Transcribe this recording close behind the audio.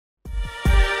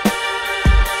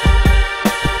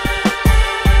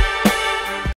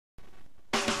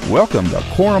Welcome to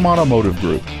Korum Automotive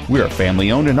Group. We are family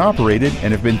owned and operated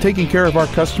and have been taking care of our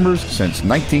customers since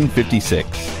 1956.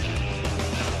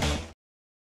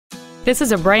 This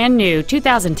is a brand new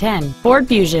 2010 Ford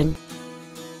Fusion.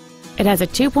 It has a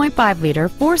 2.5-liter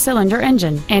four-cylinder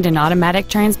engine and an automatic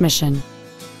transmission.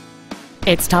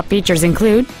 Its top features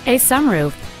include a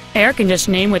sunroof, air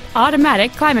conditioning with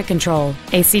automatic climate control,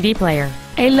 a CD player,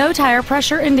 a low tire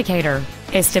pressure indicator,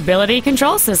 a stability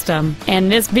control system,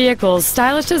 and this vehicle's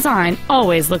stylish design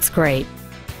always looks great.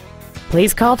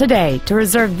 Please call today to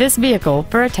reserve this vehicle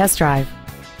for a test drive.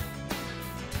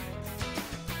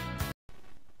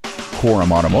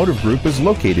 Korum Automotive Group is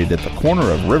located at the corner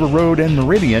of River Road and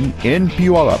Meridian in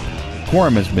Puyallup.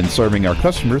 Korum has been serving our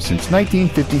customers since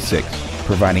 1956,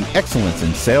 providing excellence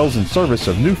in sales and service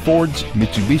of new Fords,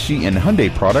 Mitsubishi, and Hyundai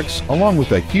products, along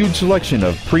with a huge selection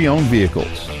of pre-owned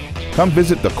vehicles. Come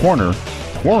visit the Korum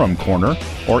Corner,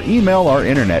 or email our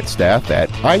internet staff at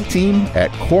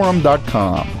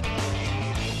iteam@korum.com.